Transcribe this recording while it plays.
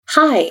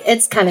Hi,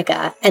 it's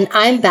Kanika, and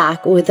I'm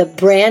back with a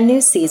brand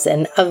new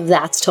season of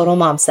That's Total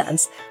Mom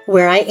Sense,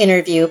 where I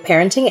interview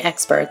parenting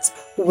experts,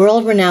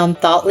 world-renowned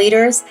thought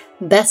leaders,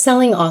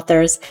 best-selling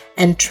authors,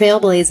 and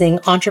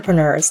trailblazing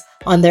entrepreneurs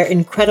on their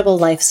incredible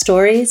life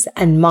stories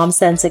and mom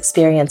sense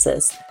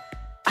experiences.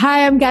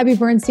 Hi, I'm Gabby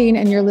Bernstein,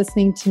 and you're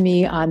listening to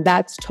me on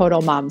That's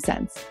Total Mom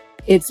Sense.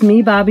 It's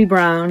me, Bobby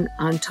Brown,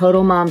 on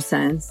Total Mom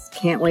Sense.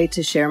 Can't wait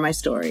to share my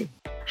story.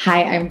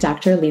 Hi, I'm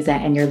Dr. Lisa,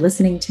 and you're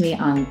listening to me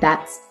on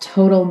That's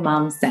Total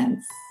Mom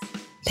Sense.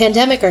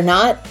 Pandemic or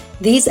not,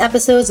 these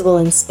episodes will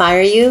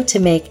inspire you to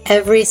make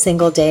every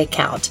single day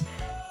count.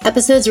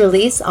 Episodes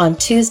release on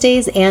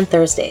Tuesdays and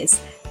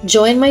Thursdays.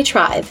 Join my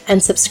tribe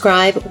and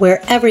subscribe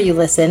wherever you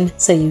listen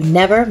so you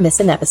never miss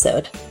an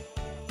episode.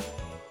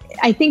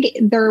 I think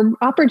there are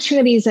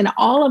opportunities in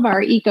all of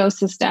our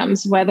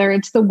ecosystems, whether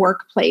it's the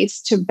workplace,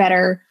 to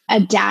better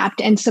adapt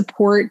and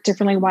support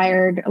differently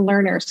wired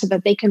learners so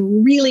that they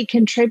can really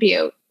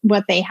contribute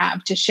what they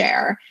have to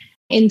share.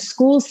 In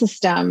school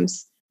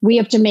systems, we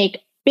have to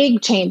make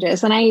big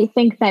changes. And I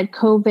think that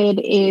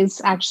COVID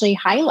is actually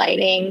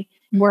highlighting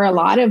where a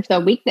lot of the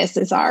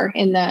weaknesses are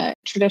in the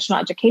traditional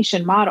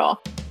education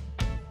model.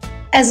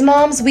 As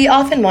moms, we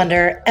often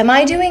wonder, am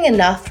I doing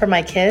enough for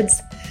my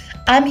kids?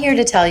 I'm here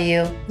to tell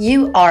you,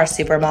 you are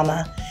super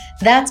mama.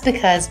 That's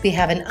because we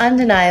have an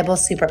undeniable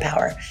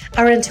superpower,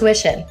 our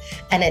intuition,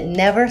 and it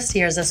never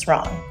steers us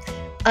wrong.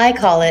 I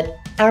call it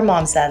our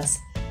mom sense.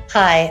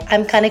 Hi,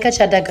 I'm Kanika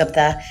Chadda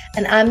Gupta,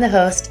 and I'm the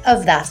host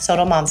of That's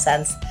Total Mom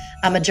Sense.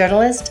 I'm a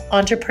journalist,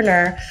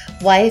 entrepreneur,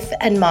 wife,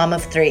 and mom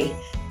of 3,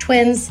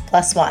 twins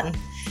plus 1.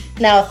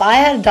 Now, if I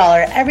had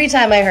 $1 every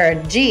time I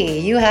heard, gee,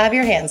 you have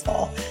your hands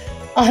full.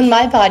 On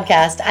my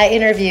podcast, I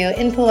interview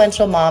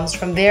influential moms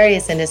from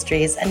various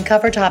industries and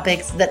cover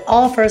topics that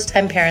all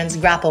first-time parents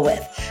grapple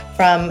with,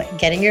 from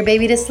getting your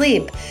baby to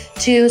sleep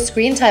to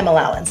screen time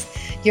allowance,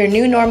 your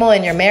new normal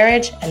in your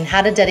marriage, and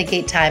how to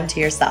dedicate time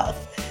to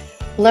yourself.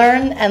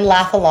 Learn and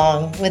laugh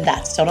along with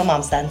That's Total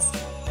Mom Sense.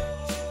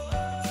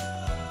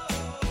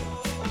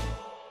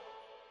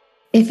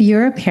 If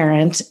you're a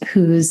parent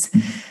who's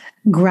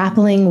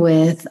grappling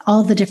with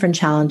all the different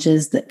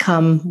challenges that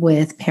come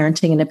with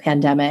parenting in a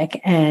pandemic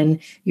and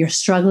you're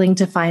struggling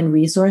to find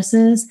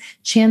resources,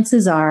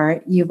 chances are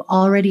you've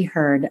already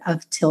heard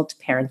of Tilt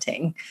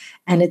Parenting.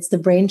 And it's the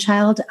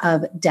brainchild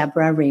of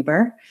Deborah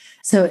Reber.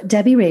 So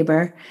Debbie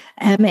Reber,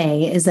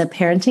 MA, is a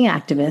parenting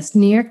activist,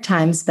 New York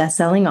Times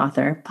bestselling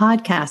author,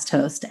 podcast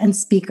host, and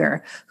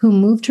speaker who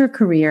moved her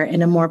career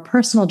in a more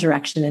personal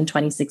direction in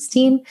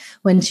 2016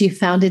 when she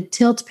founded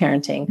Tilt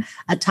Parenting,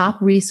 a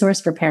top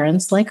resource for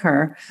parents like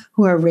her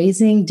who are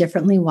raising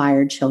differently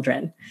wired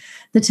children.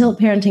 The Tilt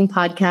Parenting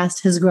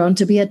podcast has grown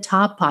to be a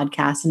top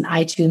podcast in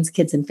iTunes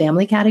Kids and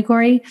Family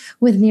category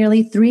with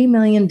nearly 3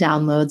 million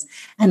downloads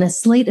and a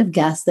slate of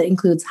guests that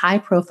includes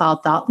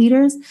high-profile thought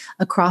leaders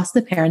across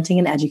the parenting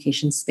and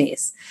education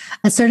space.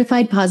 A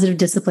certified positive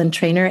discipline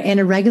trainer and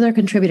a regular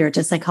contributor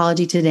to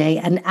Psychology Today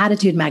and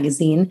Attitude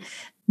Magazine,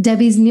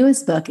 Debbie's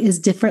newest book is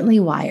Differently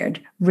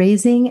Wired: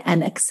 Raising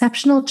an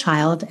Exceptional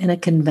Child in a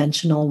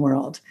Conventional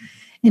World.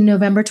 In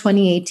November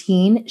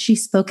 2018, she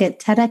spoke at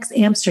TEDx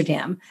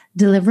Amsterdam,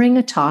 delivering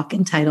a talk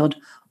entitled,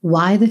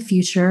 Why the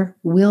Future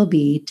Will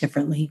Be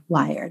Differently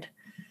Wired.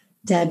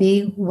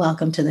 Debbie,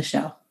 welcome to the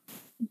show.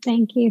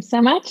 Thank you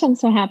so much. I'm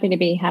so happy to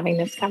be having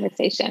this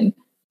conversation.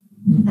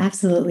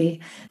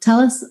 Absolutely. Tell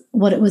us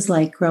what it was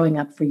like growing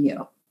up for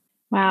you.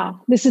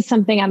 Wow. This is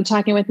something I'm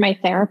talking with my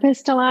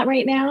therapist a lot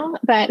right now,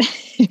 but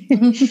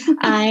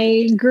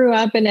I grew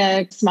up in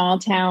a small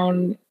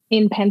town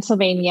in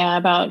Pennsylvania,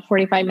 about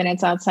 45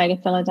 minutes outside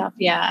of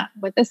Philadelphia,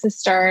 with a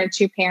sister,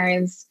 2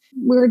 parents.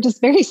 We were just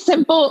very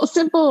simple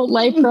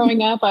life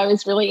growing up. I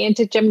was really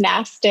into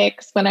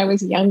gymnastics when I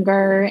was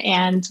younger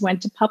and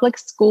went to public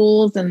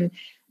schools, and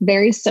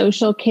very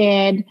social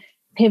kid,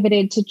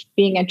 pivoted to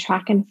being a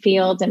track and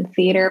field and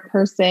theater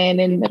person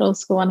in middle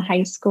school and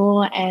high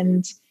school.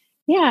 And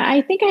yeah,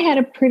 I think I had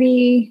a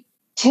pretty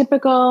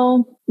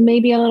typical,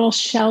 maybe a little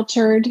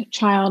sheltered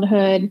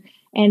childhood,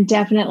 and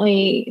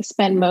definitely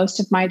spent most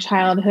of my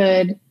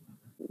childhood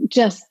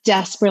just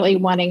desperately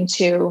wanting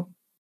to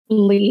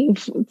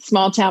leave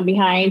small town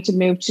behind to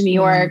move to New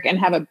York and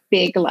have a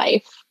big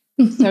life.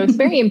 So I was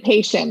very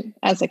impatient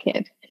as a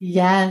kid.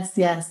 Yes.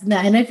 No,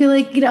 and I feel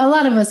like, a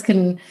lot of us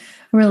can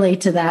relate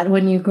to that.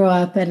 When you grow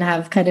up and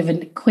have kind of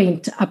a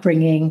quaint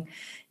upbringing,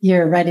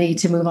 you're ready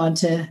to move on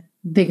to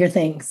bigger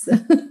things.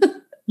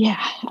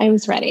 Yeah, I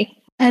was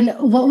ready. And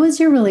what was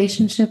your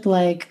relationship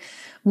like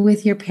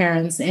with your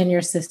parents and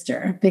your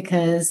sister?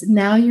 Because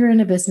now you're in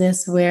a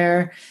business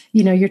where,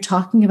 you're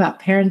talking about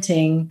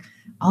parenting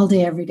all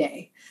day, every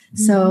day.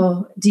 Mm-hmm.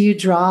 So do you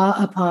draw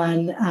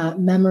upon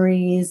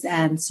memories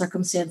and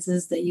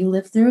circumstances that you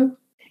lived through?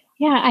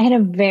 Yeah, I had a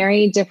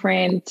very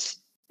different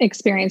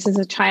experience as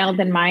a child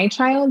than my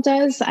child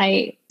does.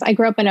 I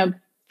grew up in a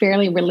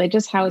fairly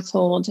religious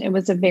household. It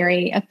was a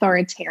very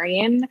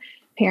authoritarian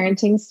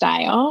parenting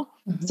style.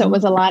 Mm-hmm. So it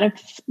was a lot of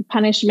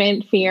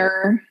punishment,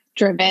 fear,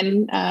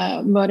 driven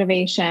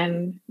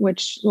motivation,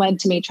 which led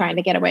to me trying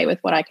to get away with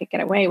what I could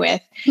get away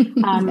with.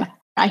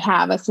 I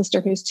have a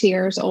sister who's 2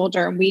 years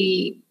older.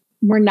 We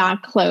were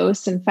not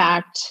close. In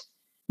fact,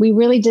 we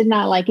really did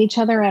not like each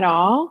other at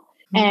all.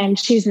 And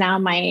she's now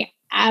my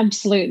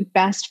absolute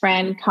best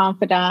friend,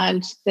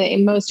 confidant, the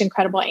most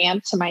incredible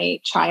aunt to my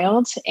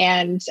child.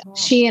 And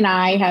she and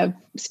I have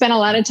spent a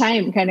lot of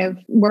time kind of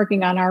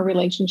working on our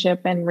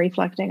relationship and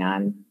reflecting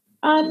on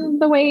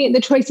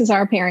the choices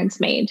our parents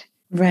made.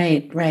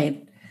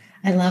 Right.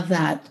 I love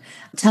that.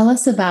 Tell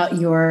us about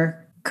your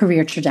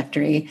career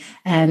trajectory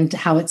and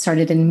how it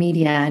started in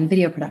media and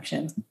video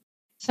production.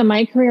 So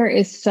my career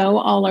is so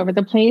all over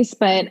the place,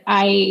 but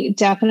I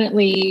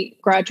definitely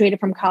graduated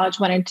from college,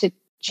 wanted to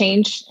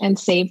change and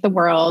save the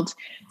world.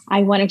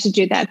 I wanted to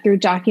do that through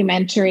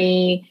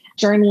documentary,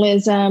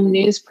 journalism,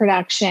 news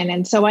production.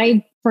 And so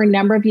I, for a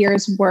number of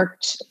years,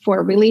 worked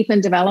for relief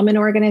and development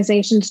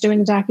organizations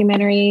doing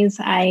documentaries.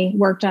 I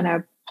worked on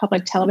a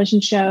public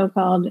television show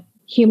called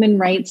Human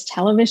Rights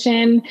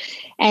Television.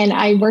 And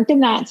I worked in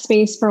that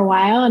space for a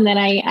while. And then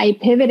I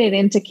pivoted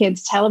into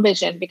kids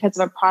television because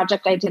of a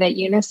project I did at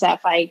UNICEF.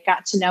 I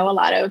got to know a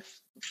lot of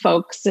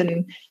folks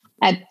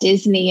at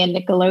Disney and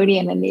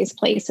Nickelodeon and these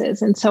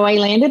places. And so I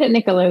landed at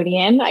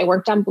Nickelodeon. I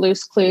worked on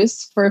Blue's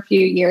Clues for a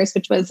few years,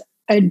 which was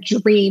a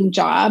dream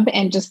job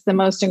and just the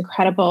most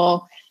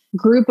incredible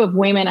group of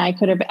women I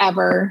could have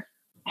ever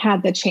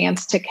had the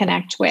chance to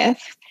connect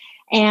with.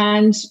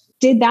 And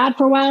did that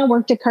for a while,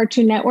 worked at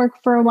Cartoon Network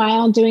for a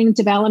while doing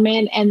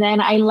development. And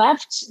then I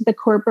left the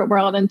corporate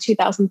world in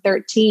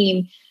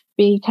 2013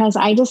 because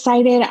I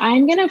decided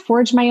I'm going to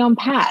forge my own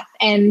path.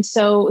 And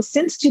so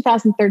since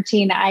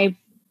 2013, I've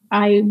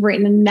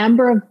written a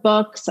number of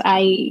books. I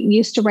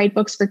used to write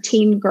books for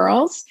teen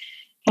girls,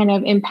 kind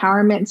of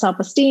empowerment,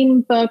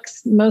 self-esteem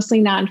books, mostly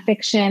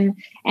nonfiction.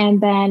 And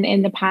then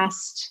in the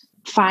past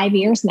 5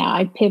 years now,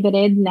 I've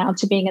pivoted now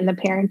to being in the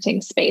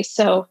parenting space.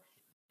 So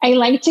I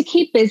like to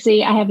keep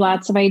busy. I have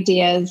lots of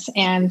ideas,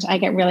 and I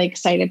get really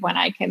excited when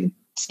I can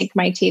sink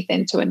my teeth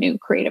into a new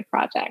creative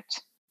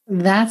project.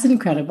 That's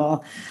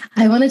incredible.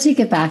 I want to take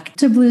it back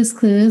to Blue's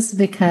Clues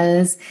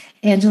because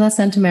Angela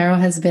Santomero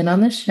has been on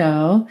the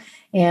show,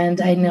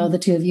 and I know the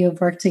two of you have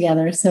worked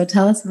together. So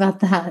tell us about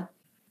that.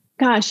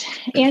 Gosh,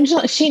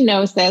 Angela, she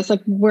knows this.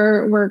 Like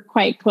we're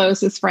quite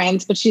close as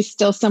friends, but she's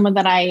still someone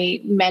that I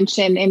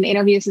mention in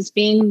interviews as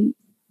being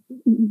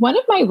one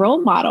of my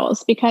role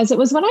models, because it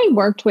was when I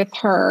worked with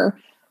her,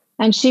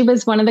 and she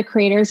was one of the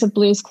creators of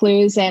Blue's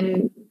Clues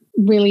and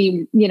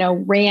really,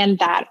 ran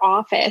that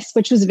office,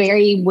 which was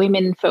very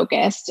women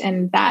focused.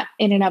 And that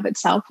in and of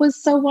itself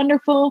was so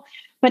wonderful.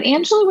 But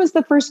Angela was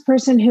the first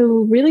person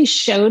who really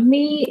showed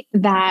me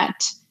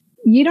that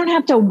you don't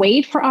have to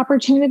wait for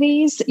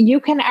opportunities. You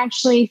can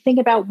actually think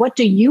about what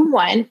do you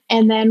want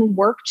and then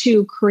work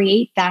to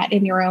create that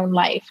in your own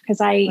life.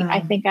 Because I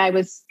think it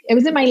was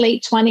in my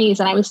late 20s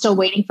and I was still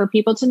waiting for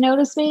people to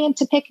notice me and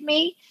to pick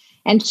me.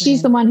 And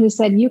she's the one who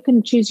said, you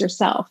can choose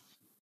yourself.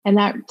 And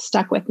that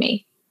stuck with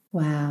me.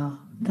 Wow,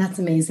 that's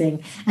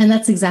amazing. And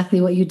that's exactly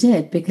what you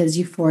did because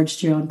you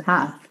forged your own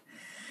path.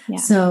 Yeah.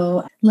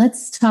 So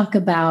let's talk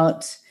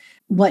about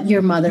what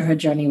your motherhood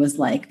journey was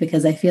like,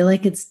 because I feel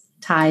like it's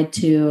tied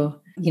to,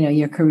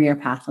 your career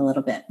path a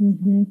little bit.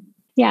 Mm-hmm.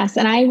 Yes.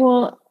 And I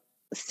will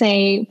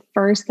say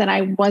first that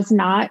I was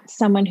not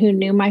someone who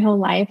knew my whole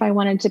life I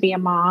wanted to be a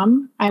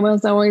mom. I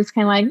was always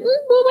kind of like,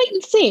 we'll wait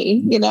and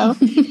see,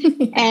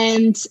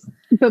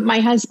 but my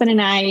husband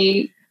and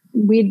I,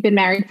 we'd been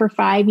married for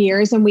 5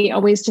 years and we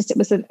always it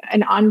was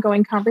an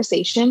ongoing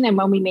conversation. And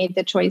when we made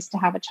the choice to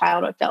have a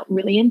child, it felt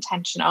really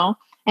intentional.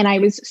 And I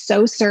was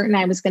so certain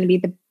I was going to be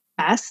the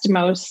best,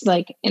 most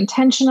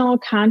intentional,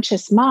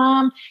 conscious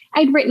mom.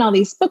 I'd written all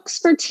these books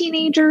for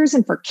teenagers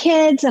and for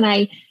kids, and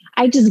I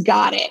just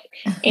got it.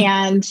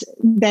 And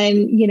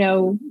then,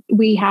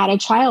 we had a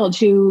child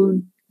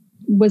who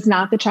was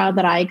not the child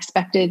that I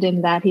expected,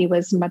 in that he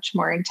was much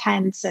more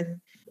intense, and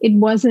it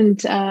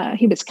wasn't,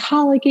 he was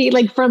colicky.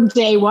 From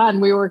day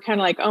one, we were kind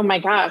of like, oh my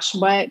gosh,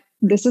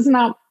 this is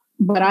not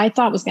what I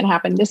thought was going to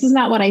happen. This is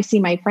not what I see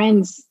my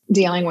friends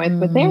dealing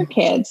with their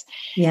kids.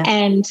 Yeah.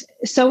 And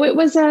so it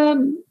was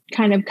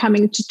kind of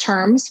coming to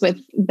terms with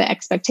the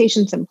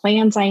expectations and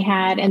plans I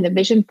had and the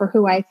vision for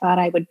who I thought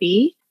I would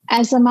be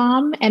as a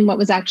mom and what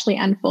was actually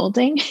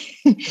unfolding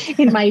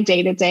in my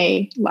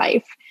day-to-day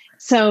life.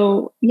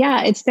 So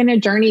yeah, it's been a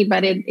journey,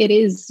 but it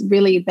is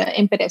really the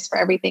impetus for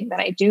everything that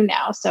I do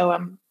now. So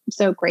I'm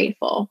so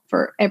grateful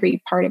for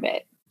every part of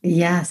it.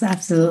 Yes,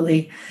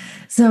 absolutely.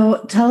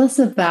 So tell us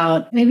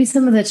about maybe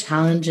some of the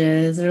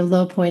challenges or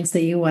low points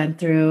that you went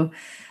through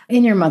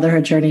in your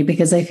motherhood journey,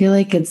 because I feel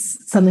like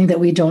it's something that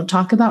we don't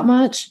talk about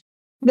much.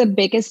 The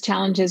biggest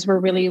challenges were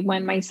really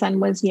when my son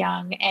was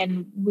young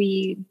and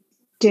we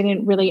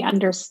didn't really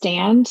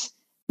understand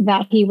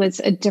that he was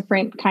a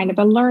different kind of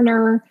a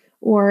learner,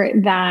 or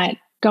that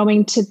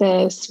going to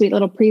the sweet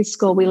little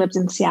preschool, we lived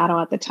in Seattle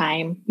at the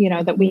time,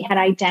 that we had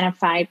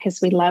identified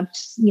because we loved,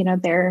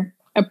 their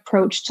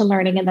approach to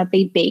learning, and that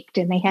they baked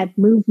and they had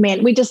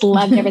movement. We just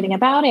loved everything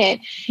about it.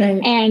 Right.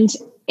 And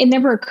it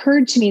never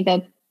occurred to me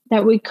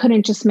that we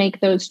couldn't just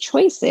make those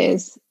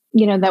choices,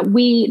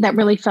 that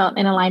really felt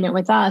in alignment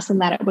with us and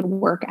that it would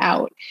work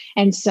out.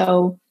 And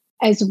so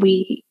as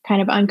we kind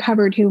of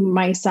uncovered who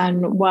my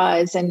son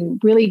was and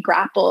really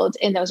grappled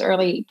in those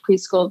early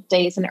preschool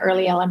days and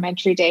early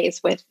elementary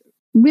days with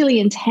really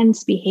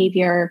intense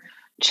behavior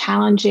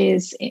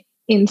challenges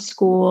in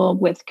school,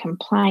 with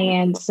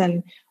compliance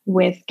and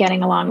with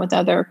getting along with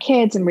other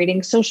kids and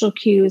reading social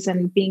cues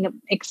and being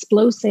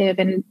explosive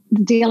and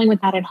dealing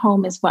with that at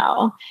home as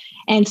well.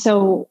 And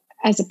so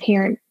as a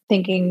parent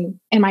thinking,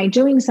 am I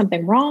doing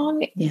something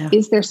wrong? Yeah.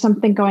 Is there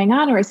something going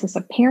on, or is this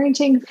a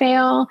parenting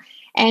fail?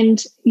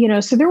 And,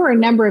 so there were a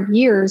number of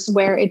years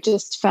where it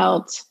just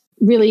felt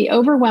really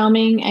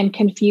overwhelming and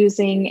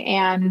confusing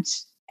and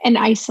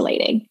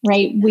isolating,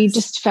 right? We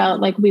just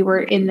felt like we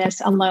were in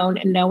this alone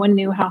and no one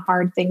knew how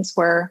hard things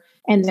were.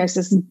 And there's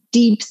this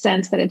deep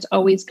sense that it's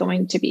always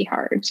going to be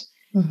hard.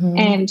 Mm-hmm.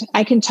 And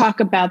I can talk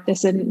about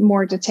this in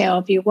more detail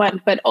if you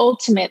want, but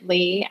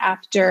ultimately,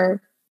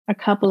 after a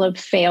couple of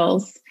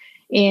fails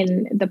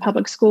in the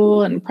public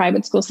school and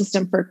private school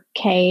system for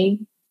K,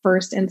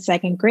 first and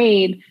second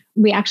grade,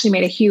 we actually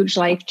made a huge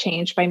life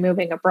change by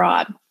moving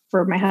abroad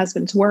for my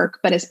husband's work.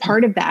 But as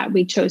part of that,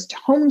 we chose to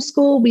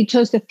homeschool. We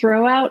chose to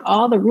throw out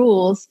all the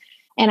rules.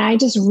 And I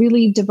just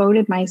really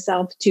devoted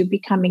myself to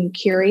becoming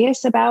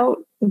curious about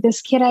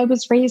this kid I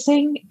was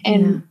raising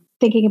and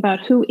thinking about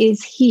who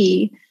is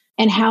he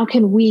and how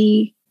can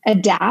we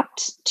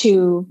adapt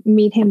to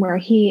meet him where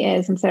he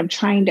is instead of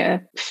trying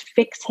to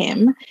fix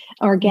him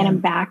or get him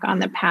back on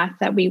the path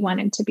that we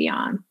wanted to be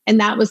on. And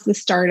that was the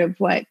start of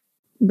what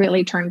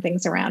really turned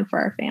things around for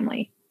our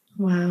family.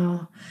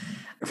 Wow.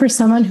 For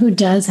someone who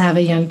does have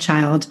a young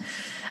child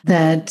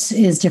that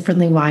is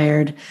differently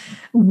wired,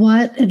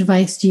 what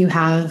advice do you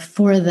have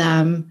for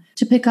them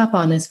to pick up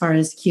on as far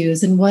as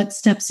cues? And what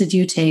steps did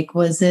you take?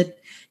 Was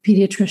it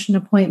pediatrician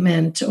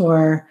appointment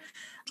or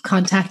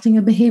contacting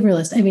a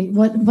behavioralist? I mean,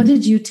 what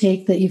did you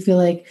take that you feel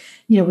like,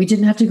 we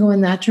didn't have to go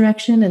in that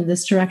direction and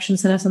this direction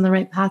set us on the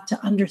right path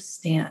to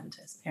understand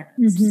as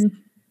parents? Mm-hmm.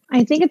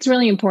 I think it's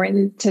really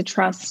important to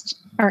trust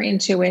our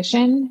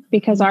intuition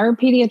because our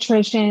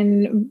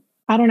pediatrician,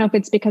 I don't know if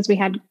it's because we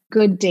had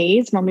good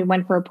days when we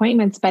went for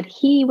appointments, but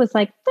he was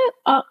like,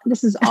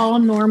 this is all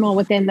normal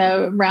within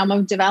the realm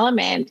of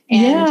development.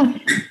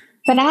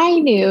 But I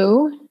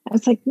knew, I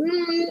was like,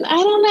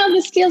 I don't know.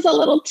 This feels a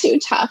little too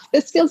tough.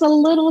 This feels a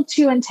little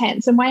too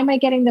intense. And why am I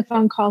getting the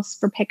phone calls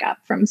for pickup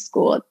from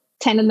school at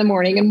 10 in the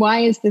morning? And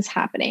why is this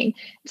happening?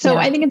 So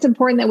I think it's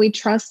important that we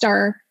trust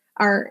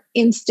our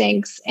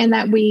instincts and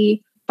that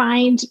we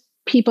find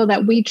people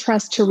that we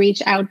trust to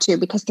reach out to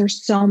because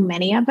there's so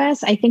many of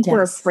us. I think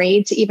we're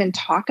afraid to even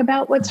talk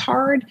about what's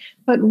hard,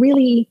 but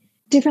really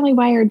differently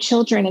wired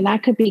children, and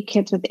that could be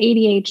kids with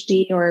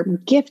ADHD or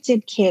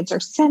gifted kids or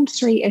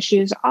sensory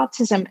issues,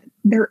 autism,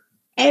 they're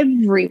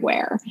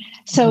everywhere.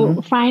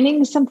 So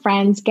finding some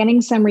friends,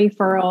 getting some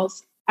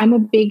referrals. I'm a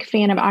big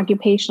fan of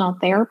occupational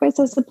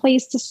therapists as a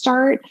place to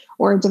start,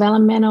 or a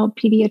developmental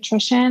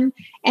pediatrician,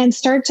 and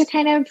start to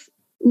kind of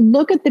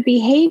look at the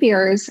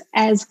behaviors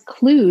as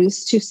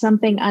clues to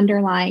something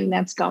underlying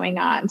that's going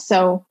on.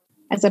 So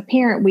as a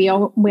parent, we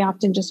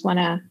often just want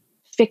to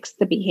fix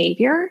the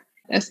behavior,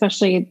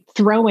 especially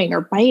throwing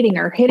or biting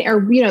or hitting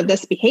or,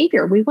 this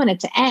behavior. We want it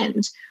to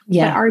end.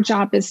 Yeah. But our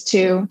job is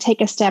to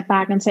take a step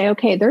back and say,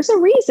 okay, there's a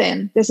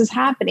reason this is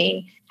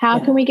happening. How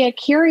can we get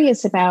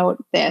curious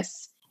about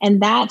this?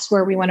 And that's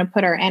where we want to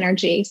put our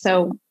energy.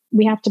 So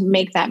we have to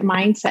make that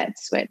mindset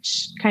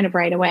switch kind of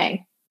right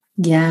away.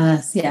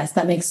 Yes,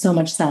 that makes so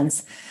much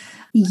sense.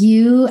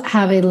 You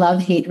have a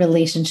love-hate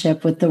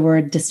relationship with the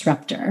word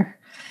disruptor.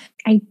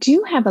 I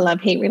do have a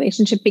love-hate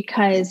relationship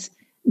because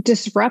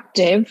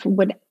disruptive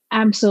would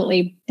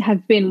absolutely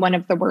have been one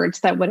of the words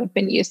that would have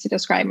been used to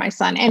describe my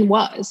son, and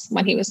was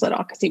when he was little,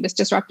 because he was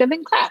disruptive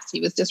in class. He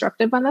was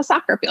disruptive on the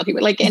soccer field. He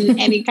was like in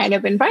any kind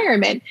of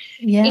environment.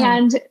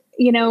 And,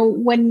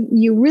 when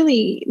you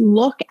really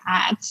look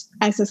at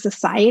as a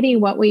society,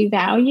 what we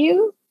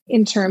value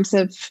in terms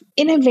of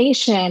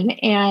innovation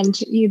and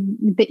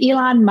the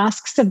Elon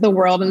Musks of the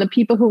world and the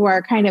people who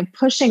are kind of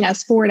pushing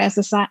us forward as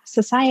a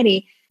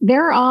society,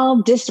 they're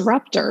all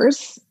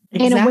disruptors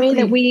in a way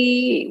that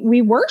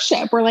we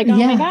worship. We're like, oh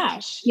my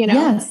gosh,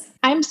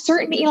 I'm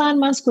certain Elon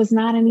Musk was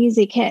not an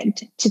easy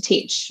kid to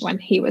teach when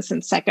he was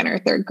in second or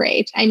third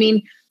grade. I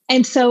mean,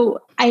 and so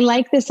I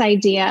like this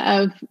idea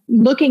of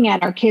looking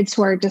at our kids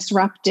who are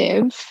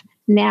disruptive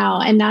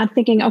now and not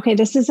thinking, okay,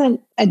 this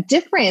isn't a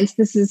difference.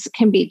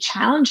 Can be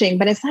challenging,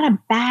 but it's not a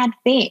bad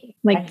thing.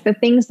 Like the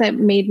things that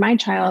made my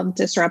child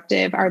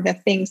disruptive are the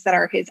things that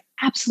are his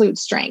absolute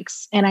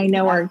strengths. And I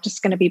know are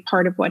just going to be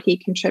part of what he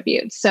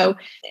contributes. So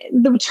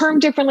the term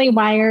differently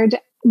wired,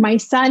 my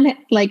son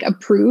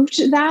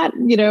approved that,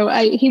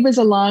 he was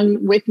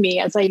along with me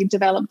as I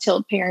developed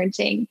tilt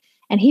parenting.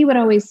 And he would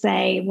always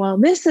say, well,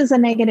 this is a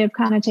negative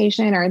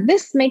connotation, or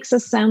this makes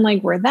us sound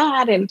like we're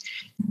that. And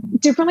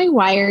differently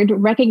wired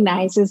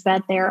recognizes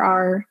that there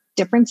are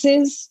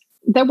differences,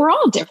 that we're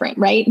all different,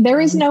 right? There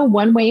is no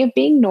one way of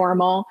being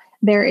normal.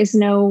 There is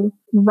no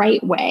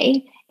right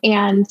way.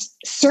 And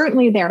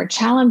certainly there are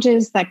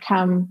challenges that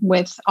come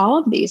with all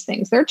of these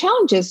things. There are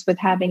challenges with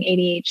having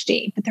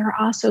ADHD, but there are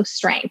also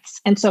strengths.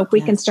 And so if we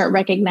can start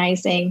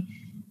recognizing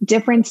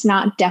difference,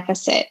 not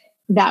deficit,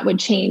 that would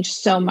change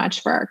so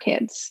much for our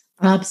kids.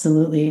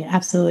 Absolutely.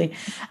 Absolutely.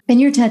 In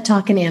your TED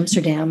Talk in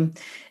Amsterdam,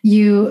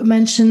 you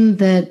mentioned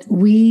that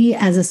we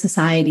as a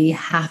society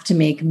have to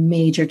make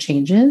major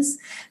changes.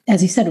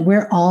 As you said,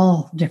 we're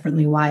all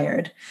differently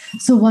wired.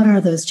 So what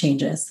are those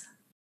changes?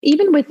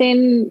 Even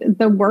within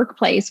the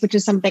workplace, which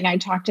is something I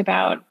talked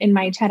about in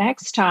my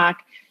TEDx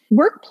talk,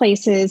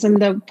 workplaces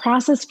and the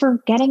process for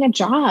getting a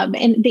job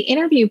and the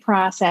interview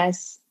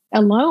process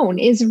alone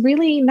is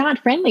really not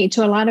friendly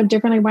to a lot of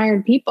differently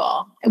wired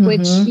people,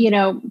 which,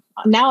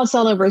 now it's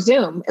all over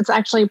Zoom. It's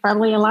actually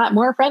probably a lot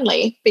more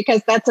friendly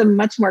because that's a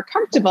much more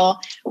comfortable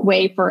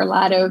way for a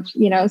lot of,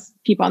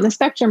 people on the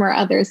spectrum or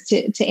others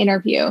to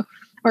interview.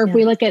 Or if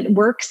we look at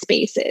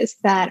workspaces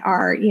that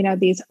are,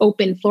 these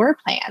open floor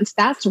plans,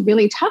 that's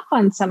really tough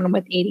on someone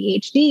with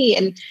ADHD.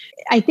 And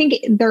I think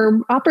there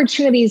are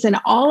opportunities in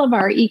all of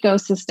our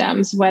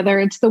ecosystems, whether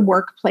it's the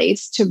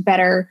workplace, to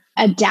better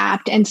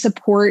adapt and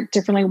support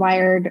differently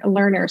wired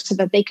learners so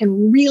that they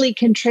can really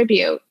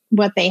contribute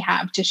what they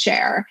have to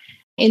share.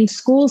 In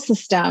school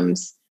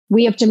systems,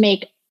 we have to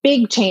make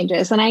big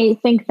changes. And I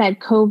think that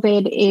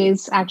COVID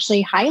is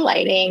actually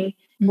highlighting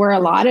where a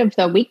lot of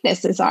the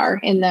weaknesses are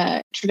in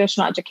the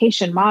traditional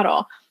education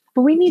model.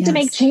 But we need to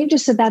make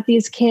changes so that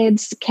these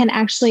kids can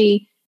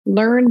actually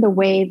learn the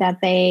way that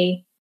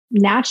they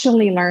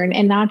naturally learn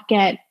and not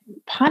get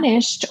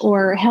punished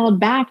or held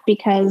back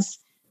because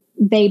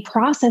they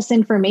process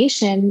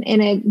information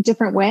in a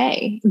different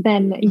way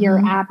than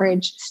your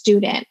average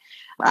student.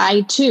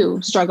 I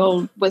too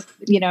struggle with,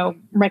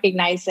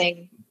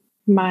 recognizing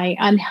my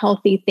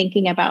unhealthy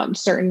thinking about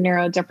certain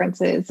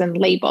neurodifferences and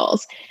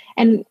labels.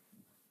 And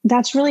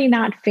that's really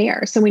not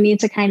fair. So we need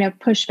to kind of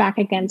push back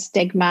against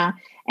stigma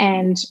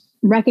and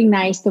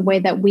recognize the way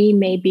that we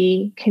may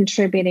be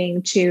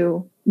contributing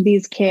to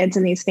these kids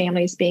and these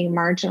families being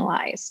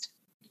marginalized.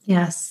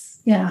 Yes.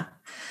 Yeah.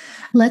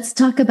 Let's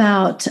talk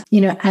about,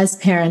 as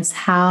parents,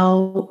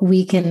 how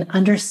we can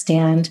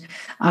understand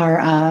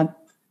our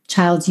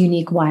child's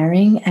unique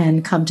wiring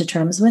and come to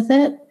terms with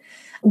it.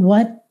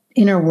 What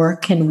inner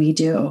work can we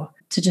do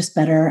to just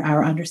better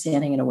our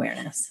understanding and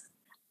awareness?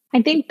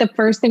 I think the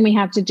first thing we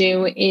have to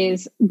do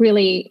is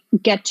really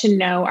get to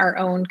know our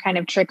own kind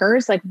of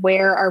triggers, like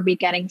where are we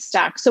getting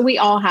stuck? So we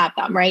all have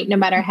them, right? No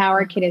matter how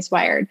our kid is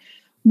wired.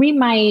 We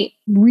might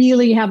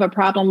really have a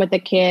problem with a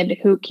kid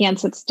who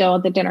can't sit still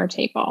at the dinner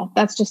table.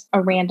 That's just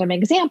a random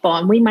example.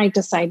 And we might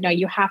decide, no,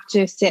 you have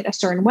to sit a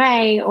certain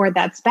way, or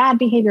that's bad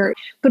behavior.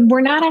 But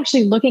we're not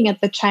actually looking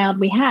at the child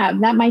we have.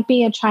 That might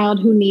be a child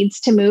who needs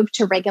to move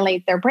to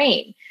regulate their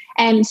brain.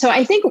 And so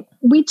I think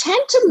we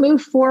tend to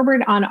move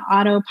forward on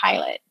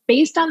autopilot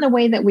based on the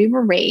way that we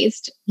were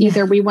raised.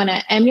 Either we want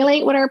to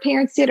emulate what our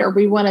parents did, or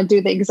we want to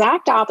do the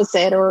exact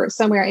opposite, or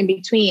somewhere in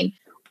between.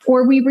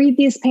 Or we read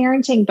these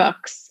parenting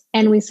books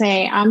and we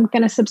say, I'm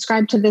going to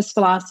subscribe to this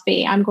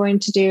philosophy. I'm going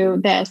to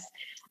do this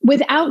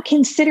without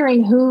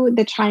considering who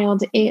the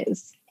child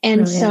is.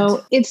 And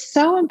so it's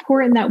so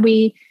important that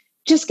we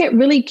just get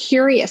really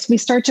curious. We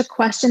start to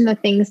question the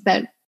things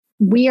that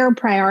we are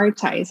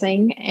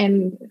prioritizing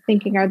and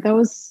thinking, are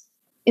those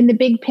in the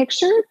big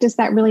picture? Does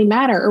that really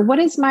matter? Or what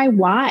is my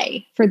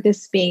why for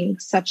this being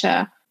such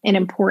an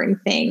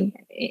important thing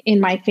in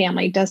my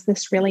family? Does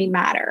this really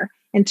matter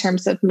in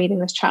terms of meeting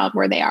this child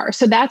where they are?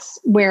 So that's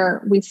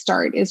where we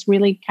start, is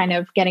really kind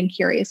of getting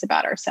curious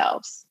about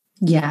ourselves.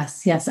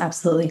 Yes,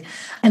 absolutely.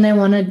 And I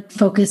want to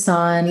focus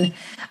on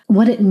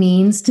what it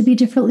means to be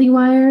differently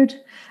wired,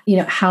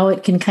 how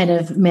it can kind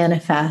of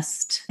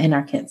manifest in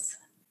our kids.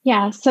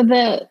 Yeah. So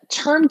the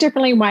term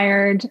differently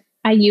wired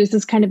I use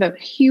as kind of a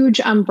huge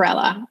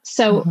umbrella.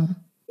 So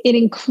it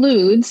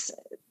includes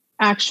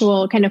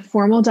actual kind of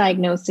formal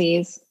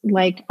diagnoses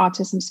like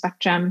autism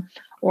spectrum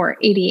or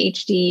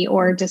ADHD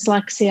or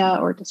dyslexia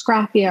or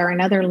dysgraphia or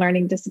another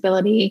learning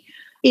disability.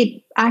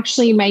 It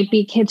actually might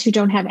be kids who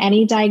don't have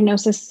any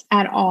diagnosis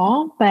at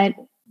all, but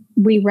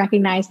we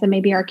recognize that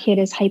maybe our kid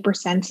is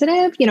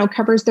hypersensitive,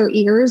 covers their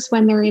ears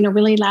when they're in a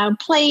really loud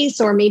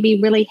place, or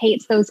maybe really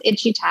hates those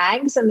itchy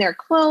tags in their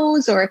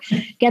clothes, or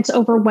gets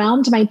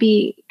overwhelmed, might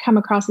come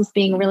across as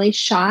being really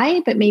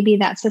shy, but maybe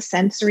that's a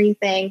sensory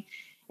thing.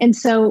 And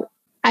so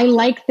I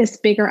like this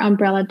bigger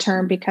umbrella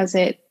term because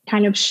it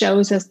kind of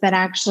shows us that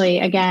actually,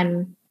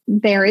 again,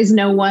 there is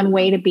no one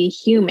way to be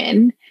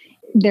human.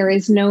 There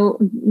is no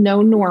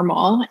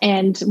normal.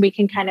 And we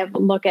can kind of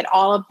look at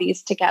all of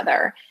these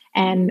together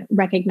and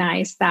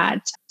recognize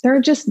that there are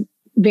just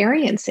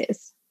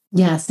variances.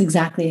 Yes,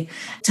 exactly.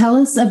 Tell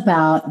us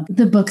about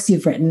the books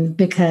you've written,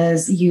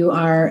 because you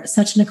are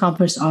such an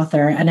accomplished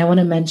author. And I want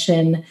to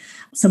mention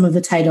some of the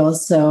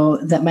titles so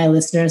that my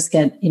listeners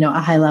get, a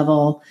high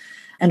level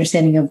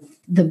understanding of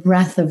the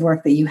breadth of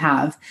work that you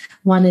have.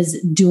 One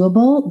is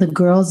Doable, The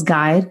Girl's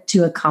Guide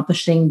to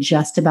Accomplishing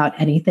Just About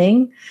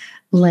Anything,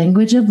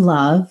 Language of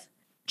Love,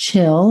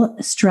 Chill,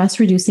 Stress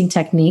Reducing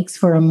Techniques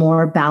for a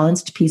More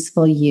Balanced,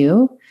 Peaceful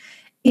You.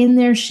 In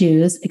Their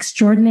Shoes,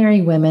 Extraordinary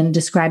Women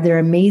Describe Their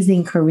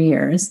Amazing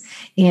Careers,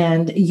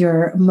 and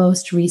your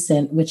most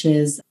recent, which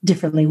is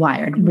Differently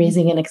Wired,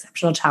 Raising an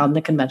Exceptional Child in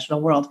the Conventional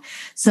World.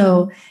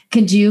 So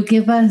could you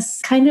give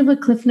us kind of a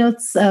cliff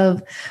notes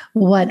of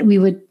what we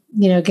would,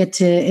 get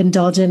to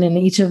indulge in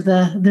each of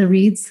the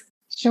reads?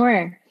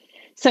 Sure.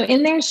 So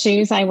In Their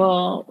Shoes, I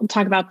will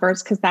talk about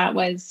first because that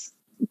was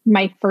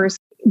my first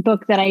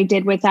book that I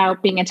did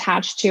without being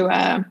attached to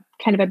a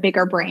kind of a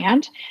bigger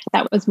brand.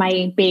 That was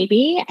my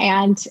baby.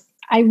 And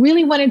I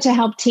really wanted to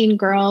help teen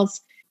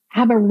girls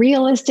have a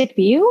realistic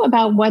view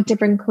about what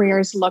different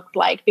careers looked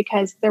like,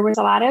 because there was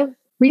a lot of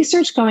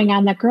research going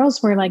on that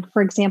girls were like,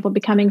 for example,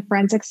 becoming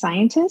forensic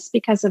scientists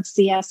because of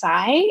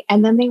CSI.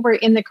 And then they were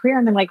in the career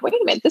and they're like, wait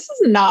a minute, this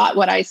is not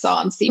what I saw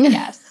on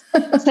CBS.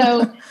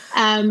 So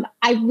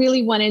I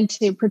really wanted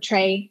to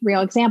portray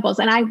real examples.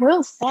 And I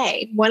will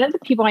say, one of the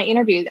people I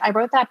interviewed, I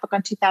wrote that book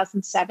in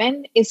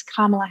 2007, is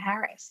Kamala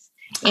Harris.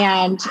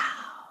 And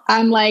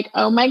I'm like,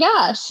 oh my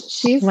gosh,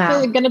 she's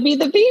going to be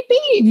the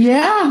VP.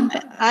 Yeah.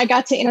 I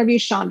got to interview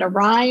Shonda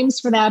Rhimes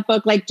for that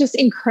book, like just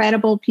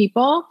incredible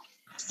people.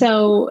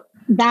 So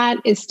that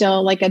is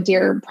still like a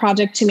dear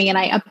project to me. And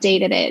I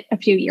updated it a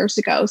few years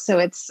ago. So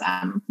it's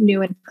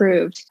new and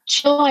improved.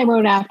 Chill, I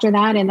wrote after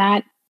that. And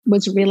that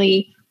was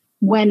really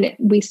when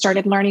we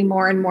started learning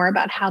more and more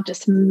about how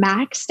just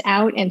maxed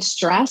out and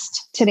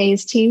stressed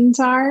today's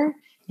teens are.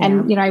 Yeah.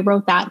 And, I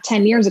wrote that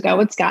 10 years ago.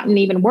 It's gotten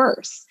even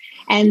worse.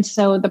 And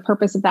so the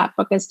purpose of that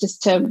book is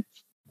just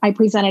I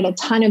presented a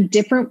ton of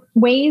different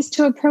ways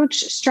to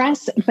approach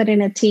stress, but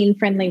in a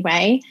teen-friendly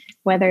way,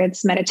 whether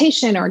it's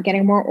meditation or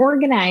getting more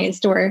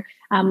organized or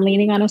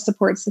leaning on a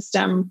support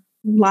system,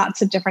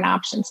 lots of different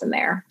options in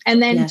there.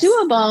 And then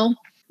Doable,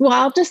 well,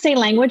 I'll just say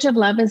Language of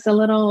Love is a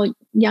little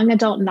young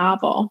adult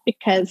novel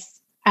because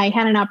I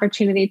had an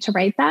opportunity to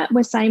write that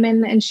with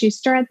Simon and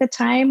Schuster at the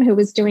time, who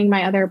was doing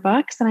my other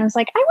books. And I was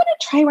like, I want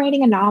to try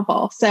writing a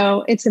novel.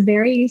 So it's a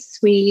very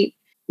sweet,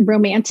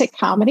 romantic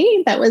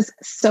comedy that was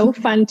so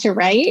fun to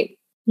write.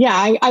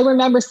 Yeah, I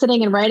remember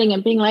sitting and writing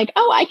and being like,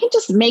 oh, I can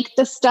just make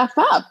this stuff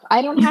up.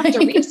 I don't have to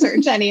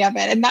research any of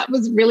it. And that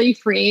was really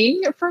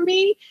freeing for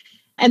me.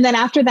 And then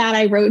after that,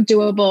 I wrote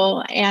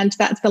Doable. And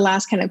that's the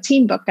last kind of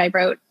teen book I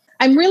wrote.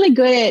 I'm really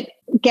good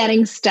at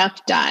getting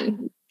stuff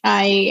done.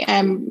 I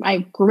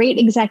have great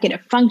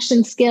executive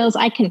function skills.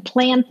 I can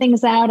plan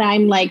things out.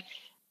 I'm like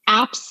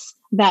apps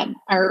that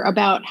are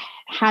about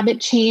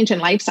habit change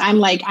and life. So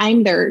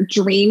I'm their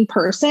dream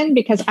person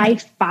because I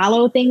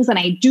follow things and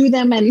I do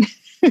them. And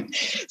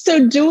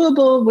so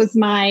Doable was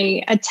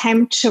my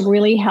attempt to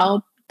really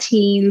help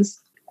teens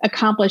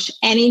accomplish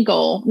any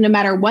goal, no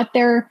matter what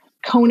their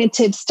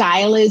cognitive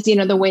style is,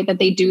 the way that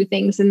they do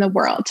things in the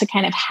world, to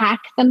kind of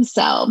hack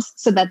themselves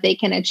so that they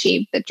can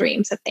achieve the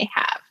dreams that they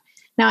have.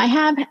 Now, I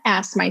have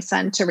asked my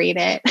son to read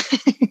it.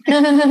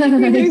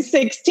 He's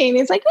 16.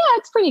 He's like, yeah,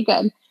 it's pretty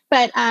good.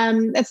 But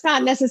it's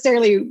not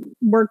necessarily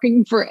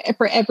working for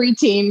every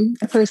teen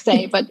per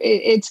se, but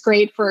it's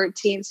great for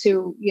teens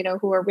who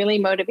are really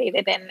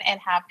motivated and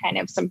have kind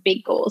of some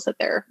big goals that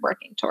they're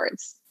working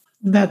towards.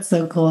 That's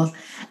so cool.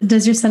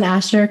 Does your son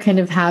Asher kind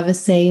of have a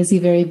say? Is he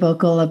very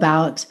vocal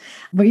about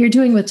what you're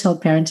doing with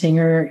Tilt Parenting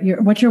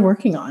or what you're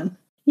working on?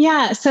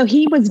 Yeah, so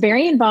he was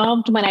very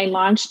involved when I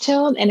launched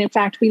Tilt. And in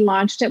fact, we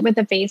launched it with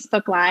a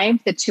Facebook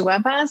Live, the two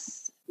of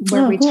us,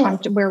 where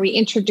we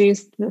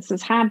introduced this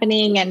is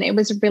happening. And it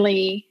was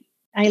really,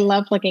 I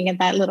love looking at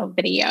that little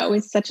video.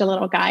 He's such a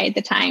little guy at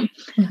the time.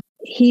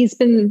 He's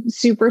been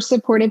super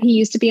supportive. He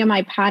used to be on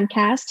my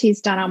podcast.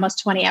 He's done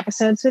almost 20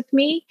 episodes with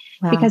me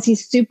because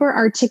he's super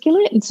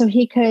articulate. And so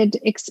he could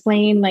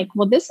explain like,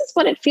 well, this is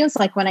what it feels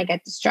like when I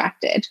get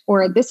distracted,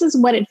 or this is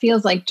what it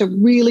feels like to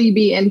really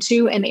be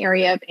into an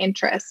area of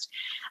interest.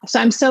 So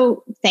I'm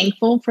so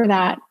thankful for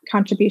that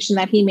contribution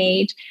that he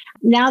made.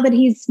 Now that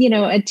he's,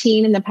 a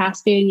teen in the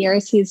past few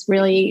years, he's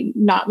really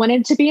not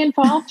wanted to be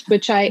involved,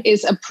 which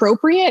is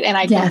appropriate and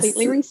I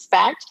completely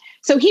respect.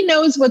 So he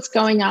knows what's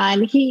going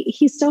on.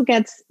 He still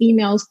gets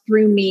emails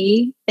through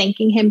me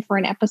thanking him for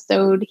an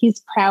episode.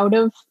 He's proud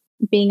of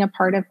being a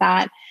part of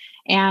that.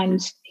 And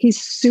he's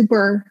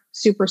super,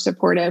 super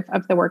supportive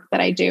of the work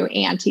that I do.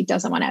 And he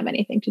doesn't want to have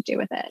anything to do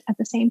with it at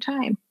the same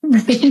time.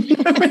 Right.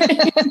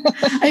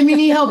 I mean,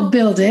 he helped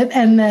build it.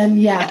 And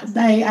then,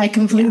 I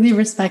completely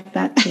respect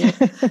that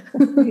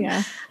too.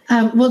 Yeah.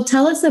 Well,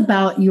 tell us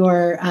about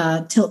your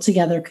Tilt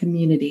Together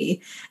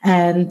community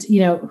and,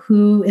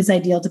 who is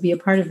ideal to be a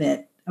part of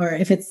it? Or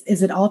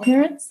is it all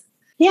parents?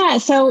 Yeah.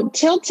 So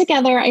Tilt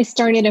Together, I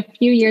started a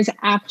few years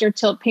after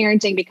Tilt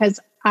Parenting because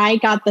I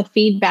got the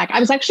feedback. I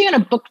was actually on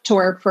a book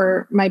tour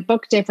for my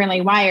book,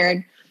 Differently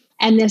Wired.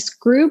 And this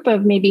group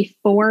of maybe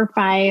 4 or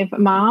 5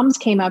 moms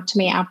came up to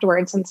me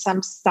afterwards in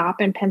some stop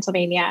in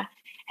Pennsylvania.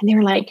 And they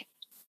were like,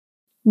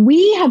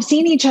 we have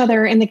seen each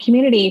other in the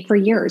community for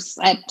years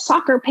at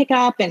soccer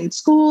pickup and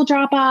school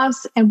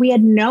drop-offs. And we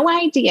had no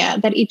idea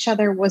that each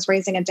other was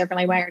raising a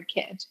differently wired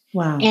kid.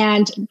 Wow.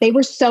 And they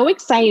were so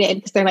excited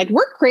because they're like,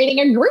 we're creating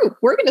a group.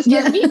 We're going to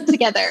start meeting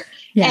together.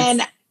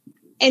 Yes.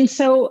 And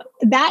so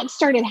that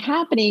started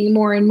happening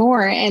more and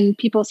more. And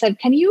people said,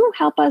 can you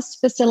help us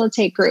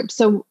facilitate groups?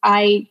 So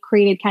I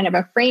created kind of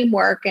a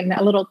framework and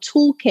a little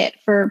toolkit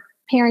for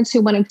parents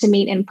who wanted to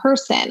meet in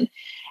person.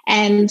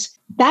 And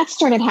that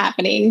started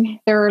happening.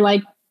 There are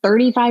like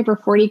 35 or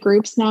 40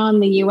 groups now in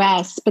the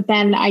US. But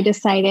then I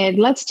decided,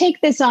 let's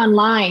take this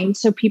online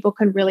so people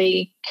can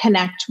really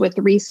connect with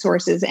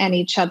resources and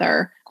each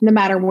other, no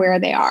matter where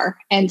they are.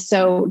 And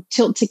so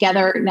Tilt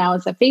Together now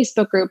is a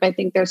Facebook group. I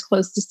think there's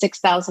close to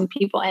 6,000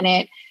 people in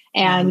it.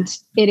 And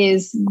it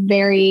is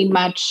very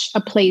much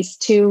a place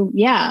to,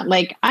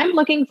 like I'm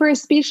looking for a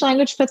speech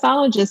language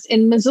pathologist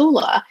in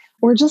Missoula,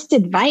 or just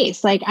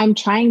advice. Like I'm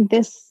trying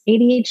this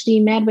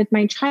ADHD med with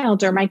my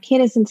child, or my kid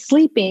isn't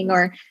sleeping,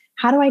 or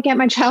how do I get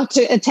my child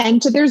to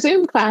attend to their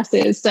Zoom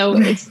classes? So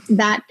it's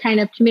that kind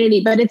of community,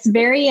 but it's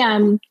very,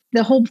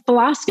 the whole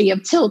philosophy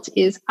of Tilt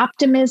is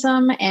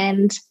optimism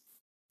and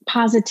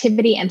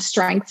positivity and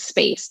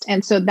strengths-based.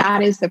 And so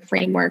that is the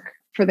framework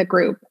for the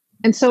group.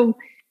 And so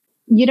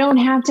you don't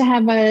have to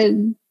have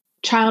a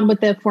child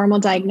with a formal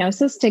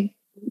diagnosis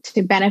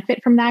to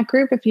benefit from that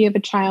group. If you have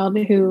a child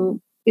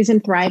who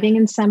isn't thriving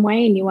in some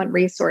way and you want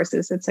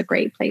resources, it's a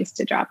great place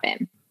to drop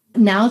in.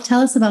 Now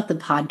tell us about the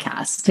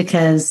podcast,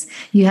 because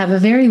you have a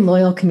very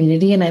loyal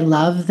community. And I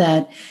love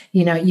that,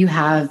 you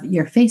have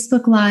your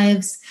Facebook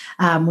lives,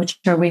 which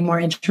are way more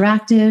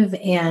interactive,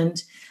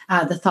 and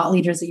the thought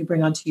leaders that you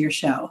bring onto your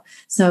show.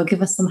 So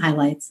give us some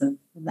highlights of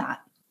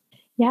that.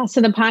 Yeah.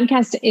 So the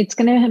podcast, it's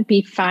going to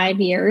be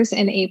 5 years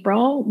in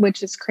April,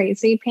 which is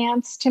crazy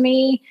pants to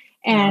me.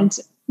 And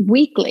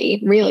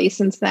weekly, really,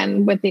 since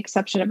then, with the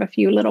exception of a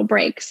few little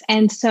breaks.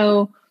 And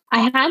so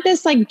I had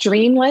this like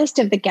dream list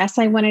of the guests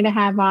I wanted to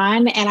have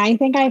on. And I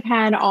think I've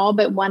had all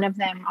but one of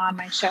them on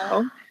my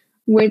show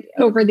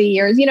over the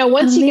years.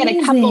 Once you get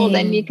a couple,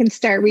 then you can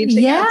start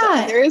reaching out to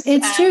others.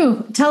 It's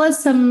true. Tell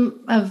us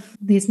some of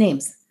these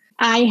names.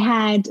 I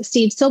had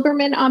Steve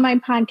Silberman on my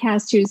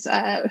podcast,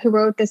 who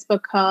wrote this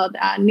book called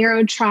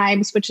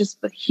Neurotribes, which is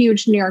a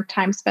huge New York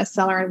Times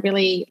bestseller and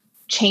really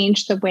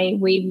changed the way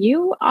we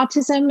view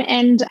autism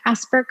and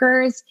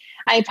Asperger's.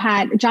 I've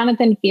had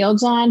Jonathan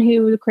Fields on,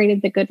 who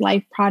created the Good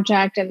Life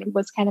Project and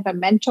was kind of a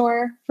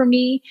mentor for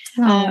me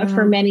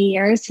for many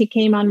years. He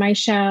came on my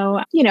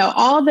show.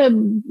 All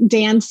the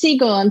Dan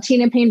Siegel and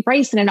Tina Payne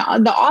Bryson and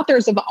the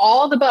authors of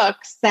all the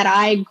books that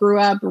I grew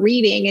up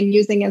reading and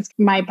using as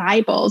my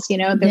Bibles.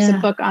 There's a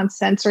book on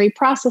sensory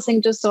processing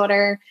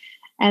disorder,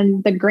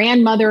 and the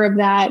grandmother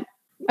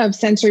of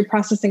sensory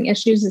processing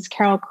issues is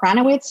Carol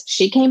Kronowitz.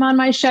 She came on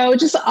my show,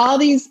 just all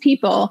these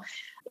people.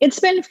 It's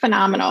been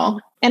phenomenal.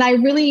 And I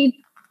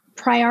really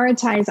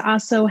prioritize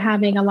also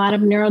having a lot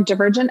of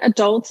neurodivergent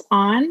adults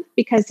on,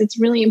 because it's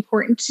really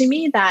important to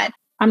me that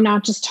I'm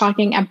not just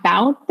talking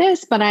about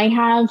this, but I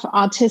have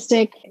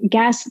autistic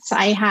guests.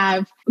 I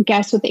have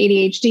guests with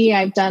ADHD.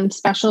 I've done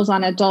specials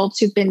on adults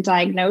who've been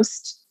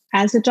diagnosed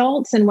as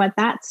adults and what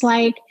that's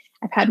like.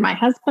 I've had my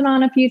husband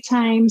on a few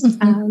times,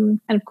 and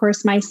of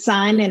course my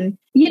son. And,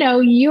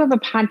 you have a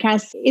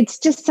podcast. It's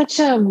just such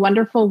a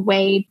wonderful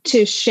way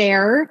to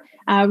share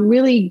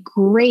really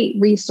great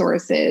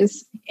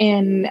resources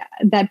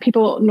that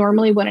people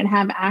normally wouldn't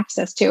have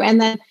access to. And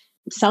then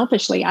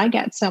selfishly, I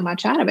get so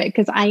much out of it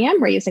because I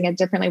am raising a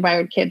differently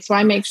wired kid. So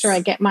I make sure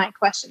I get my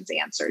questions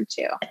answered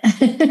too.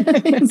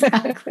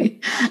 Exactly.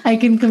 I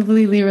can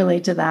completely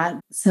relate to that.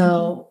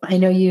 So I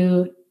know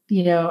you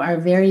are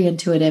very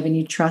intuitive and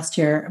you trust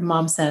your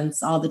mom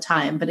sense all the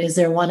time, but is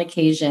there one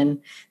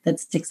occasion that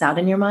sticks out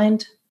in your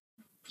mind?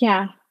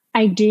 Yeah,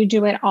 I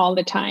do it all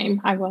the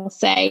time, I will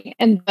say.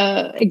 And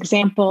the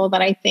example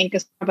that I think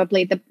is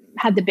probably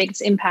had the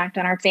biggest impact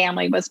on our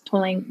family was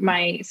pulling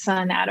my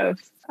son out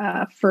of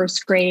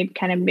first grade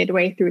kind of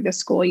midway through the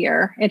school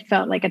year. It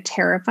felt like a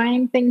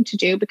terrifying thing to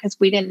do because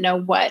we didn't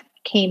know what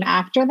came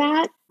after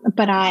that.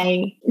 But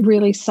I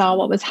really saw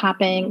what was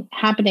happening.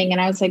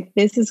 And I was like,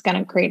 this is going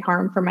to create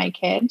harm for my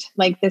kid.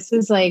 Like, this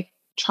is like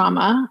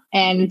trauma.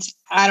 And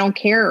I don't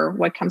care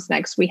what comes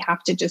next. We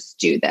have to just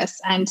do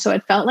this. And so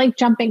it felt like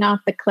jumping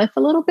off the cliff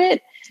a little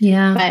bit.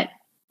 Yeah. But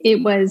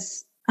it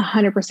was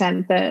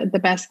 100% the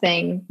best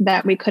thing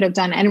that we could have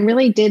done. And it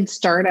really did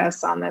start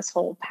us on this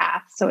whole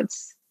path. So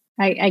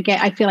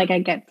I feel like I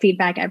get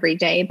feedback every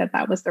day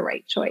that was the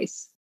right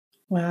choice.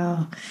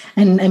 Wow.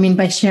 And I mean,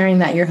 by sharing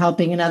that, you're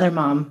helping another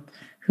mom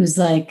who's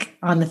like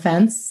on the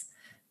fence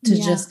to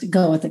just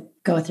go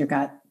with your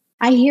gut.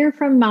 I hear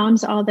from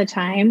moms all the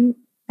time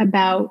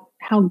about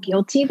how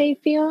guilty they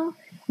feel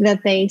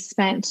that they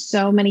spent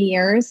so many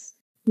years,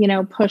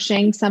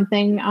 pushing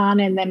something on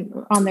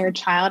their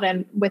child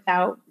and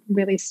without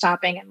really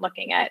stopping and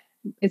looking at,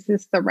 is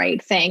this the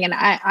right thing? And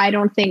I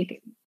don't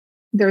think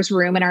there's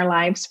room in our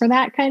lives for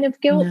that kind of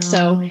guilt. No.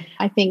 So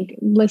I think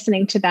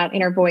listening to that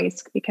inner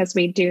voice, because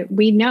we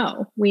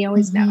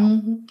always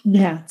know.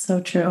 Yeah, it's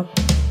so true.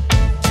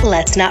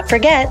 let's not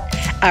forget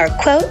our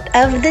quote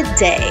of the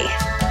day.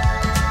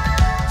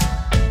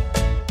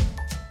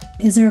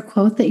 Is there a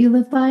quote that you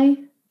live by?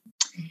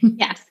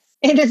 Yes.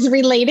 It is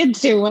related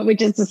to what we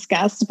just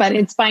discussed, but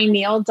it's by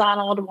Neil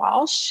Donald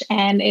Walsh.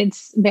 And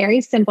it's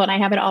very simple. And I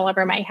have it all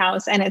over my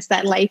house. And it's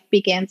that life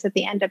begins at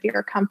the end of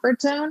your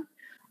comfort zone.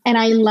 And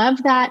I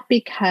love that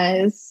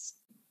because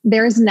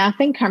there's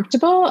nothing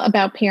comfortable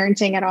about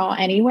parenting at all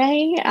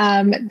anyway.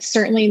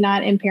 Certainly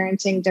not in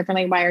parenting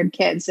differently wired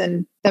kids.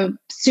 And the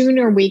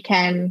sooner we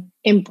can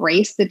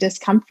embrace the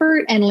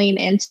discomfort and lean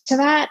into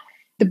that,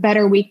 the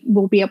better we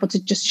will be able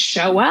to just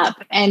show up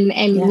and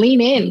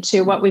lean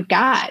into what we've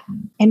got.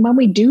 And when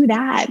we do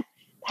that,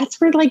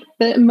 that's where like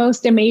the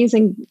most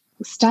amazing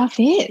stuff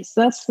is.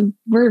 That's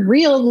where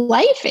real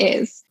life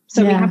is.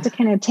 So we have to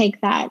kind of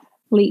take that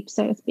leap,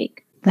 so to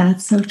speak.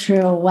 That's so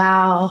true.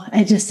 Wow.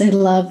 I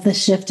love the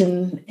shift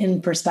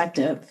in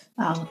perspective.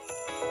 Wow.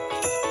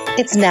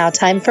 It's now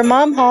time for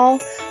Mom Haul,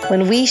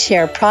 when we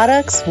share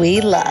products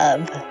we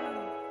love.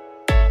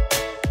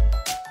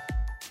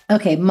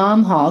 Okay,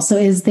 Mom Haul. So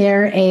is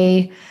there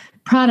a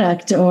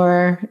product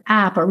or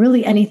app or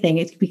really anything?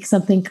 It could be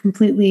something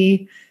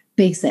completely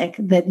basic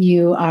that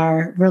you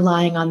are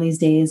relying on these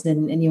days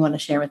and you want to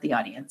share with the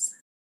audience.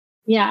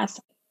 Yes.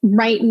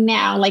 Right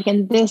now, like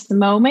in this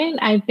moment,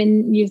 I've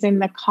been using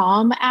the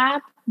Calm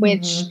app,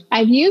 which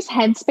I've used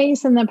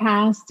Headspace in the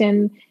past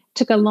and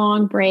took a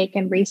long break.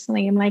 And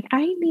recently I'm like,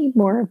 I need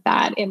more of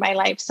that in my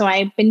life. So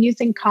I've been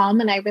using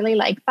Calm and I really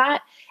like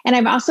that. And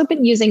I've also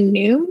been using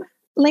Noom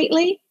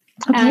lately.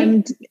 Okay.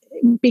 And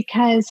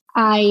because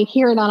I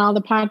hear it on all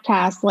the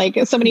podcasts, like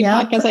so many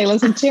podcasts I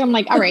listen to, I'm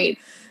like, all right,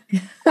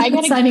 I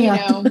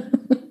gotta,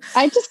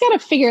 I just got to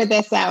figure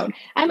this out.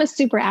 I'm a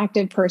super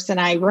active person.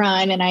 I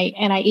run and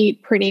I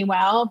eat pretty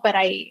well, but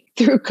I,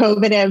 through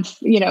COVID,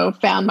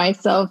 have, found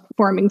myself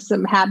forming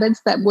some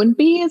habits that wouldn't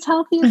be as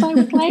healthy as I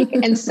would like.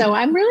 And so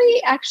I'm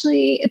really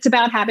it's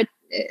about habit,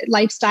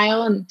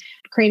 lifestyle and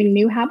creating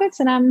new habits.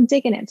 And I'm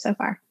digging it so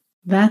far.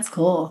 That's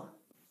cool.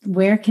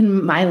 Where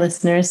can my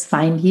listeners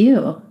find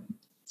you?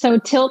 So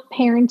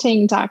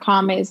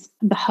tiltparenting.com is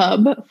the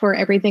hub for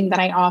everything that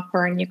I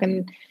offer. And you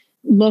can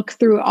look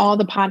through all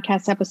the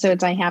podcast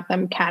episodes. I have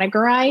them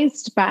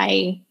categorized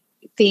by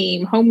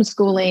theme,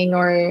 homeschooling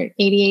or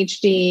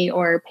ADHD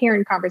or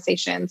parent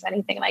conversations,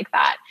 anything like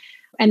that.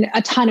 And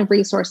a ton of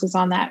resources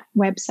on that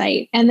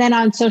website. And then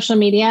on social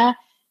media,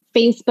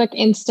 Facebook,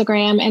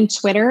 Instagram, and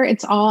Twitter,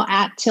 it's all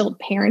at Tilt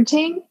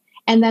Parenting.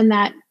 And then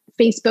that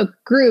Facebook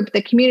group,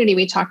 the community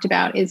we talked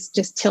about, is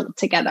just Tilt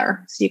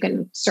Together. So you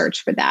can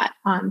search for that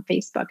on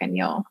Facebook and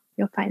you'll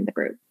find the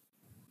group.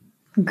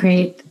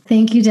 Great.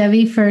 Thank you,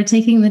 Debbie, for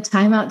taking the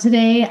time out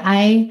today.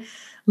 I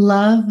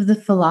love the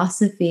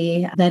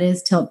philosophy that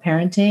is Tilt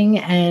Parenting.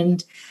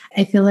 And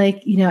I feel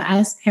like,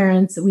 as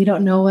parents, we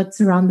don't know what's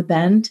around the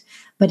bend,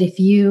 but if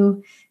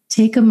you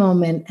take a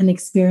moment and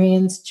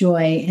experience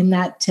joy in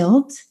that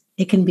tilt,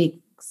 it can be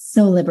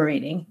so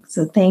liberating.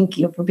 So thank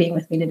you for being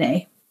with me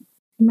today.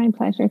 My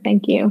pleasure.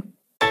 Thank you.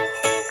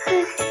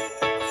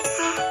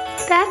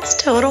 That's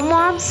total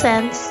mom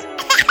sense.